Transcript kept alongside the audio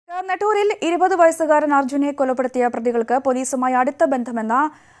Nettooril 20 വയസ്സുകാരൻ അർജുനെ കൊലപ്പെടുത്തിയ പ്രതികൾക്ക് പോലീസുമായി അടുത്ത ബന്ധമെന്ന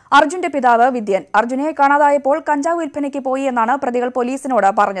അർജുന്റെ പിതാവ് വിദ്യൻ. അർജുനെ കാണാതായപ്പോൾ കഞ്ചാവ് വിൽപ്പനയ്ക്ക് പോയി എന്നാണ് പ്രതികൾ പോലീസിനോട്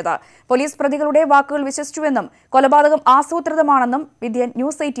പറഞ്ഞത്. പോലീസ് പ്രതികളുടെ വാക്കുകൾ വിശ്വസിച്ചുവെന്നും കൊലപാതകം ആസൂത്രിതമാണെന്നും വിദ്യൻ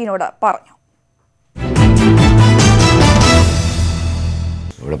ന്യൂസ് 18നോട് പറഞ്ഞു.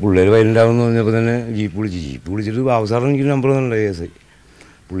 ഇവിടെ പിള്ളേർ വയലുണ്ടാവുമെന്ന് പറഞ്ഞപ്പോൾ തന്നെ ജീപ്പ് വിളിച്ചിട്ട് അവസാനം എനിക്ക് നമ്പർ ഒന്നും കേസ്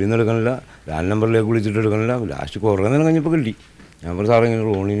പുള്ളിന്ന് എടുക്കണില്ല, ലാൻഡ് നമ്പറിലേക്ക് വിളിച്ചിട്ട് എടുക്കണില്ല. ലാസ്റ്റ് കുറേ നേരം കഴിഞ്ഞപ്പോൾ കിട്ടി. ഞാൻ പറഞ്ഞു സാറേ ഇങ്ങനെ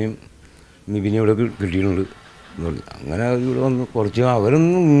റോണിനെയും നിബിനെയും ഇവിടെ കിട്ടിയിട്ടുണ്ട് എന്ന് പറഞ്ഞു. അങ്ങനെ ഇവിടെ വന്ന് കുറച്ച്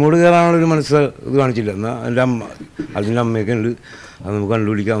അവരൊന്നും ഇങ്ങോട്ട് കയറാനുള്ളൊരു മനസ്സ് ഇത് കാണിച്ചില്ല. എന്നാൽ എൻ്റെ അതിൻ്റെ അമ്മയൊക്കെ ഉണ്ട്, അത് നമുക്ക്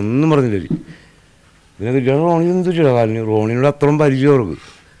കണ്ടുപിടിക്കാം ഒന്നും പറഞ്ഞില്ല. പിന്നെ കിട്ടിയാണ് റോണിയൊന്നും തെറ്റില്ല. കാലിന് റോണിനോട് അത്രയും പരിചയം അവർക്ക്.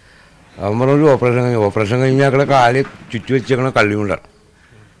 അവൻ പറഞ്ഞൊരു ഓപ്പറേഷൻ കഴിഞ്ഞാൽ അക്കടെ കാല് ചുറ്റി വെച്ചേക്കണ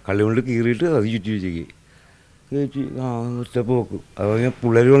കള്ളികൊണ്ട് കീറിയിട്ട് അത് ചുറ്റി വെച്ചേക്ക് ചേച്ചി ഒറ്റ പോക്ക്. അത് പറഞ്ഞാൽ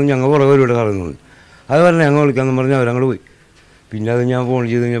പിള്ളേർ കൊണ്ട് ഞങ്ങൾ പുറകെ ഒരുപാട് പറയുന്നുണ്ട്. അത് പറഞ്ഞാൽ ഞങ്ങൾ വിളിക്കാമെന്ന് പറഞ്ഞാൽ അവരങ്ങോട്ട് പോയി. പിന്നെ അത് ഞാൻ ഫോൺ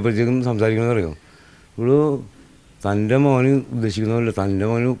ചെയ്ത് കഴിഞ്ഞപ്പോഴത്തേക്കും സംസാരിക്കണമെന്ന് അറിയാം. ഇവിടെ തൻ്റെ മോന് ഉദ്ദേശിക്കുന്നതല്ല, തൻ്റെ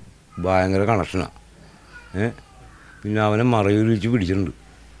മോന് ഭയങ്കര കണക്ഷനാണ്. പിന്നെ അവനെ മറയൂർ വെച്ച് പിടിച്ചിട്ടുണ്ട്.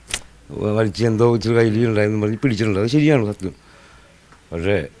 വലിച്ച് എന്തോ വെച്ച് കയ്യിൽ ഉണ്ടായെന്ന് പറഞ്ഞ് പിടിച്ചിട്ടുണ്ട്. അത് ശരിയാണ് സത്യം.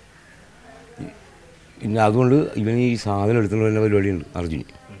 പക്ഷേ പിന്നെ അതുകൊണ്ട് ഇവൻ ഈ സാധനം എടുത്തുകൊണ്ട് വരുന്ന പരിപാടിയുണ്ട് അർജുന്.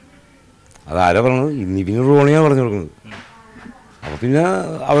 അതാരാ പറഞ്ഞത്? ഇന്നിപ്പിന് റോണിയാണ് പറഞ്ഞു കൊടുക്കുന്നത്. അപ്പോൾ പിന്നെ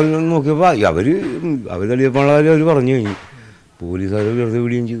അവർ നോക്കിയപ്പോൾ അവർ തള്ളിയപ്പോൾ അവർ പറഞ്ഞു കഴിഞ്ഞു. പോലീസുകാർ വെറുതെ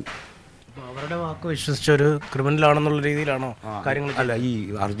വിടുകയും ചെയ്തു. അവരുടെ വാക്ക് വിശ്വസിച്ചൊരു ക്രിമിനലാണെന്നുള്ള രീതിയിലാണോ കാര്യങ്ങൾ? അല്ല, ഈ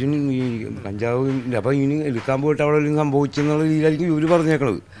അർജുൻ ഈ കഞ്ചാവിൻ്റെ അപ്പം ഇനി എടുക്കാൻ പോയിട്ട് അവിടെ എന്തെങ്കിലും സംഭവിച്ചെന്നുള്ള രീതിയിലായിരിക്കും ഇവർ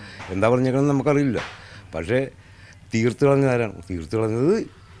പറഞ്ഞേക്കണത്. എന്താ പറഞ്ഞേക്കണമെന്ന് നമുക്കറിയില്ല. പക്ഷേ തീർത്ത് കളഞ്ഞത് ആരാണ്? തീർത്ത് കളഞ്ഞത്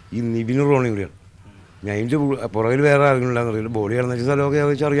ഈ നിബിന് റോണി കൂടിയാണ്. ഞാൻ ഇതിൻ്റെ പുറകിൽ വേറെ ആരെങ്കിലുണ്ടാകുന്നറിയില്ല. ബോഡി കിടന്ന സ്ഥലമൊക്കെ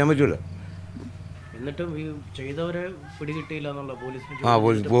വെച്ച് അറിയാൻ പറ്റുമല്ലോ. എന്നിട്ടും ഈ ചെയ്തവരെ പിടികിട്ടിയില്ല എന്നുള്ള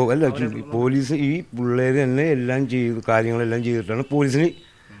പോലീസ് ഈ പിള്ളേർ തന്നെ എല്ലാം ചെയ്ത് കാര്യങ്ങളെല്ലാം ചെയ്തിട്ടാണ് പോലീസിന്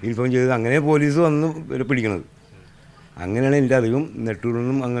ഇൻഫോം ചെയ്തത്. അങ്ങനെ പോലീസ് വന്ന് പിടിക്കണത്. അങ്ങനെയാണ് എൻ്റെ അറിവും. നെട്ടൂരിൽ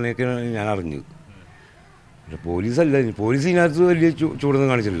നിന്നും അങ്ങനെയൊക്കെയാണ് ഞാൻ അറിഞ്ഞത്. പോലീസല്ല, പോലീസ് ഇതിനകത്ത് വലിയ ചൂടൊന്നും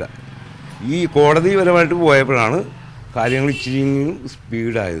കാണിച്ചില്ല. ഈ കോടതി പരമായിട്ട് പോയപ്പോഴാണ് കാര്യങ്ങൾ ഇച്ചിരിയെങ്കിലും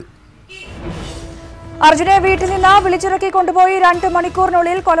സ്പീഡായത്. അർജുനെ വീട്ടിൽ നിന്ന് വിളിച്ചിറക്കി കൊണ്ടുപോയി 2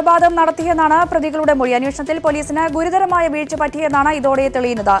 മണിക്കൂറിനുള്ളിൽ കൊലപാതകം നടത്തിയെന്നാണ് പ്രതികളുടെ മൊഴി. അന്വേഷണത്തിൽ പോലീസിന് ഗുരുതരമായ വീഴ്ച പറ്റിയെന്നാണ് ഇതോടെ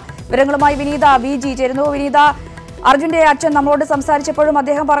തെളിയുന്നത്. വിവരങ്ങളുമായി വിനീത VG ചേരുന്നു. വിനീത, അർജുന്റെ അച്ഛൻ നമ്മളോട് സംസാരിച്ചപ്പോഴും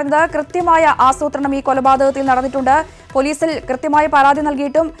അദ്ദേഹം പറഞ്ഞത് കൃത്യമായ ആസൂത്രണം ഈ കൊലപാതകത്തിൽ നടന്നിട്ടുണ്ട്. പോലീസിൽ കൃത്യമായ പരാതി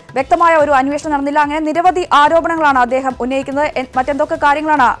നൽകിയിട്ടും വ്യക്തമായ ഒരു അന്വേഷണം നടന്നില്ല. അങ്ങനെ നിരവധി ആരോപണങ്ങളാണ് അദ്ദേഹം ഉന്നയിക്കുന്നത്. മറ്റെന്തൊക്കെ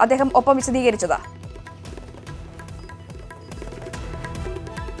കാര്യങ്ങളാണ് അദ്ദേഹം ഒപ്പം വിശദീകരിച്ചത്?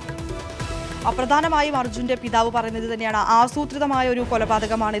 പ്രധാനമായും അർജുന്റെ പിതാവ് പറയുന്നത് തന്നെയാണ് ആസൂത്രിതമായ ഒരു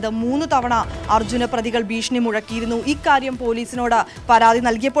കൊലപാതകമാണിത്. 3 തവണ അർജുന് പ്രതികൾ ഭീഷണി മുഴക്കിയിരുന്നു. ഇക്കാര്യം പോലീസിനോട് പരാതി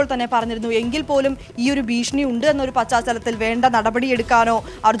നൽകിയപ്പോൾ തന്നെ പറഞ്ഞിരുന്നു. എങ്കിൽ പോലും ഈ ഒരു ഭീഷണി ഉണ്ട് എന്നൊരു പശ്ചാത്തലത്തിൽ വേണ്ട നടപടിയെടുക്കാനോ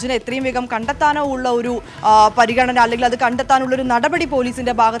അർജുനെ എത്രയും വേഗം കണ്ടെത്താനോ ഉള്ള ഒരു പരിഗണന അല്ലെങ്കിൽ അത് കണ്ടെത്താനുള്ളൊരു നടപടി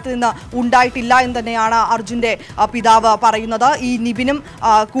പോലീസിന്റെ ഭാഗത്ത് നിന്ന് ഉണ്ടായിട്ടില്ല എന്ന് തന്നെയാണ് അർജുന്റെ പിതാവ് പറയുന്നത്. ഈ നിബിനും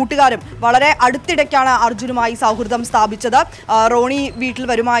കൂട്ടുകാരും വളരെ അടുത്തിടയ്ക്കാണ് അർജുനുമായി സൗഹൃദം സ്ഥാപിച്ചത്. റോണി വീട്ടിൽ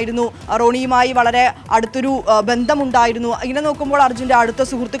വരുമായിരുന്നു. റോണിയുമായി വളരെ അടുത്തൊരു ബന്ധമുണ്ടായിരുന്നു. ഇങ്ങനെ നോക്കുമ്പോൾ അർജുന്റെ അടുത്ത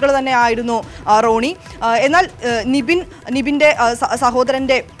സുഹൃത്തുക്കൾ തന്നെ ആയിരുന്നു റോണി. എന്നാൽ നിബിന്റെ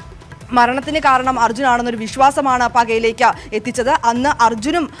സഹോദരന്റെ മരണത്തിന് കാരണം അർജുനാണെന്നൊരു വിശ്വാസമാണ് പകയിലേക്ക് എത്തിച്ചത്. അന്ന്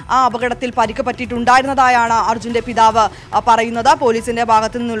അർജുനും ആ അപകടത്തിൽ പരിക്ക് പറ്റിയിട്ടുണ്ടായിരുന്നതായാണ് അർജുന്റെ പിതാവ് പറയുന്നത്. പോലീസിന്റെ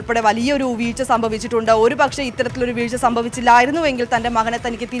ഭാഗത്തു നിന്നുൾപ്പെടെ വലിയൊരു വീഴ്ച സംഭവിച്ചിട്ടുണ്ട്. ഒരു പക്ഷേ ഇത്തരത്തിലൊരു വീഴ്ച സംഭവിച്ചില്ലായിരുന്നുവെങ്കിൽ തന്റെ മകനെ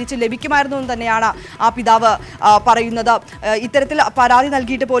തനിക്ക് തിരിച്ച് ലഭിക്കുമായിരുന്നു എന്ന് തന്നെയാണ് ആ പിതാവ് പറയുന്നത്. ഇത്തരത്തിൽ പരാതി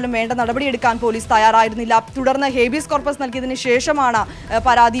നൽകിയിട്ട് പോലും വേണ്ട നടപടിയെടുക്കാൻ പോലീസ് തയ്യാറായിരുന്നില്ല. തുടർന്ന് ഹേബിയസ് കോർപ്പസ് നൽകിയതിന് ശേഷമാണ്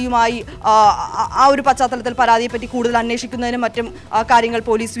പരാതിയുമായി ആ ഒരു പശ്ചാത്തലത്തിൽ പരാതിയെപ്പറ്റി കൂടുതൽ അന്വേഷിക്കുന്നതിനും മറ്റും കാര്യങ്ങൾ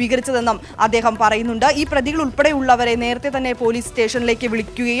പോലീസ് സ്വീകരിച്ചത് അദ്ദേഹം പറയുന്നുണ്ട്. ഈ പ്രതികൾ ഉൾപ്പെടെയുള്ളവരെ നേരത്തെ തന്നെ പോലീസ് സ്റ്റേഷനിലേക്ക്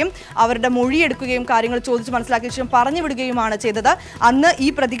വിളിക്കുകയും അവരുടെ മൊഴിയെടുക്കുകയും കാര്യങ്ങൾ ചോദിച്ച് മനസ്സിലാക്കിയ ശേഷം പറഞ്ഞു വിടുകയുമാണ് ചെയ്തത്. അന്ന് ഈ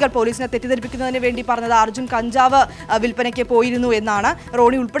പ്രതികൾ പോലീസിനെ തെറ്റിദ്ധരിപ്പിക്കുന്നതിന് വേണ്ടി പറഞ്ഞത് അർജുൻ കഞ്ചാവ് വിൽപ്പനയ്ക്ക് പോയിരുന്നു എന്നാണ്.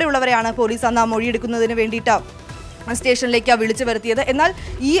 റോണി ഉൾപ്പെടെയുള്ളവരെയാണ് പോലീസ് അന്ന് മൊഴിയെടുക്കുന്നതിന് വേണ്ടിയിട്ട് സ്റ്റേഷനിലേക്ക് വിളിച്ചു വരുത്തിയത്. എന്നാൽ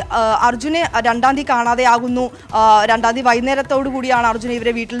ഈ അർജുനെ 2-ാം തീയതി കാണാതെയാകുന്നു. 2-ാം തീയതി വൈകുന്നേരത്തോടു കൂടിയാണ് അർജുനെ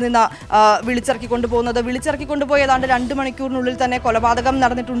ഇവരെ വീട്ടിൽ നിന്ന് വിളിച്ചിറക്കി കൊണ്ടുപോകുന്നത്. വിളിച്ചിറക്കി കൊണ്ടുപോയി ഏതാണ്ട് 2 മണിക്കൂറിനുള്ളിൽ തന്നെ കൊലപാതകം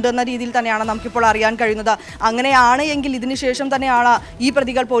നടന്നിട്ടുണ്ട് എന്ന രീതിയിൽ തന്നെയാണ് നമുക്കിപ്പോൾ അറിയാൻ കഴിയുന്നത്. അങ്ങനെയാണ് എങ്കിൽ ഇതിനുശേഷം തന്നെയാണ് ഈ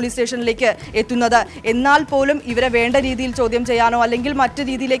പ്രതികൾ പോലീസ് സ്റ്റേഷനിലേക്ക് എത്തുന്നത്. എന്നാൽ പോലും ഇവരെ വേണ്ട രീതിയിൽ ചോദ്യം ചെയ്യാനോ അല്ലെങ്കിൽ മറ്റു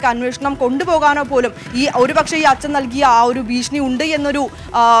രീതിയിലേക്ക് അന്വേഷണം കൊണ്ടുപോകാനോ പോലും ഒരുപക്ഷെ ഈ അച്ഛൻ നൽകിയ ആ ഒരു ഭീഷണി ഉണ്ട് എന്നൊരു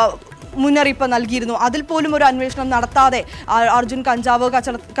മുന്നറിയിപ്പ് നൽകിയിരുന്നു. അതിൽ പോലും ഒരു അന്വേഷണം നടത്താതെ അർജുൻ കഞ്ചാവ്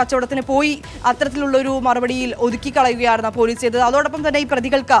കച്ചവടത്തിന് പോയി അത്തരത്തിലുള്ളൊരു മറുപടിയിൽ ഒതുക്കിക്കളയുകയായിരുന്നു പോലീസ് ചെയ്തത്. അതോടൊപ്പം തന്നെ ഈ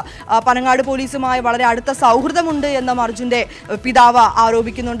പ്രതികൾക്ക് പനങ്ങാട് പോലീസുമായി വളരെ അടുത്ത സൗഹൃദമുണ്ട് എന്നും അർജുന്റെ പിതാവ്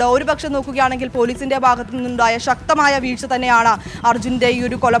ആരോപിക്കുന്നുണ്ട്. ഒരുപക്ഷെ നോക്കുകയാണെങ്കിൽ പോലീസിന്റെ ഭാഗത്തു നിന്നുണ്ടായ ശക്തമായ വീഴ്ച തന്നെയാണ് അർജുന്റെ ഈ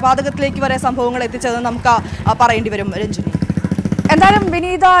ഒരു കൊലപാതകത്തിലേക്ക് വരെ സംഭവങ്ങൾ എത്തിച്ചതെന്ന് നമുക്ക് പറയേണ്ടി വരും. രഞ്ജിനി, എന്തായാലും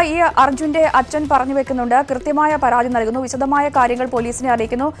വിനീത, ഈ അർജുന്റെ അച്ഛൻ പറഞ്ഞു വെക്കുന്നുണ്ട്, കൃത്യമായ പരാതി നൽകുന്നു, വിശദമായ കാര്യങ്ങൾ പോലീസിനെ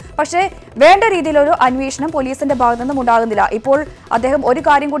അറിയിക്കുന്നു, പക്ഷേ വേണ്ട രീതിയിലൊരു അന്വേഷണം പോലീസിന്റെ ഭാഗത്തു നിന്നും ഉണ്ടാകുന്നില്ല. ഇപ്പോൾ അദ്ദേഹം ഒരു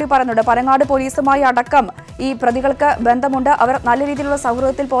കാര്യം കൂടി പറയുന്നുണ്ട്, പനങ്ങാട് പോലീസുമായി അടക്കം ഈ പ്രതികൾക്ക് ബന്ധമുണ്ട്, അവർ നല്ല രീതിയിലുള്ള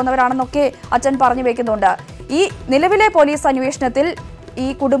സൗഹൃദത്തിൽ പോകുന്നവരാണെന്നൊക്കെ അച്ഛൻ പറഞ്ഞു വെക്കുന്നുണ്ട്. ഈ നിലവിലെ പോലീസ് അന്വേഷണത്തിൽ ഈ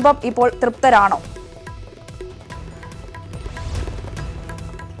കുടുംബം ഇപ്പോൾ തൃപ്തരാണോ?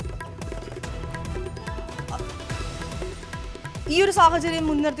 ഈ ഒരു സാഹചര്യം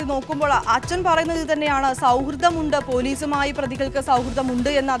മുൻനിർത്തി നോക്കുമ്പോൾ അച്ഛൻ പറയുന്നത് തന്നെയാണ്, സൗഹൃദമുണ്ട്, പോലീസുമായി പ്രതികൾക്ക് സൗഹൃദമുണ്ട്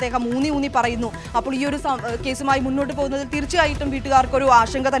എന്ന് അദ്ദേഹം ഊന്നി പറയുന്നു. അപ്പോൾ ഈ ഒരു കേസുമായി മുന്നോട്ട് പോകുന്നതിൽ തീർച്ചയായിട്ടും വീട്ടുകാർക്കൊരു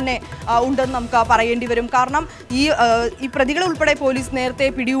ആശങ്ക തന്നെ ഉണ്ടെന്ന് നമുക്ക് പറയേണ്ടി വരും. കാരണം ഈ പ്രതികളെ ഉൾപ്പെടെ പോലീസ് നേരത്തെ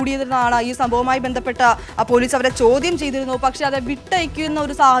പിടികൂടിയതെന്നാണ് ഈ സംഭവവുമായി ബന്ധപ്പെട്ട പോലീസ് അവരെ ചോദ്യം ചെയ്തിരുന്നു. പക്ഷേ അത് വിട്ടയക്കുന്ന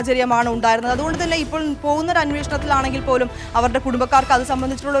ഒരു സാഹചര്യമാണ് ഉണ്ടായിരുന്നത്. അതുകൊണ്ട് തന്നെ ഇപ്പോൾ പോകുന്നൊരു അന്വേഷണത്തിലാണെങ്കിൽ പോലും അവരുടെ കുടുംബക്കാർക്ക് അത്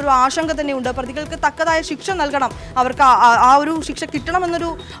സംബന്ധിച്ചിട്ടുള്ള ഒരു ആശങ്ക തന്നെയുണ്ട്. പ്രതികൾക്ക് തക്കതായ ശിക്ഷ നൽകണം, അവർക്ക് ആ ഒരു ശിക്ഷ കിട്ടണമെന്നൊരു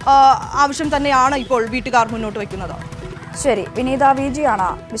ആവശ്യം തന്നെയാണ് ഇപ്പോൾ വീട്ടുകാർ മുന്നോട്ട് വയ്ക്കുന്നത്. ശരി, വിനീത വിജിയാണ്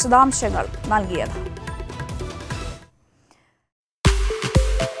വിശദാംശങ്ങൾ നൽകിയത്.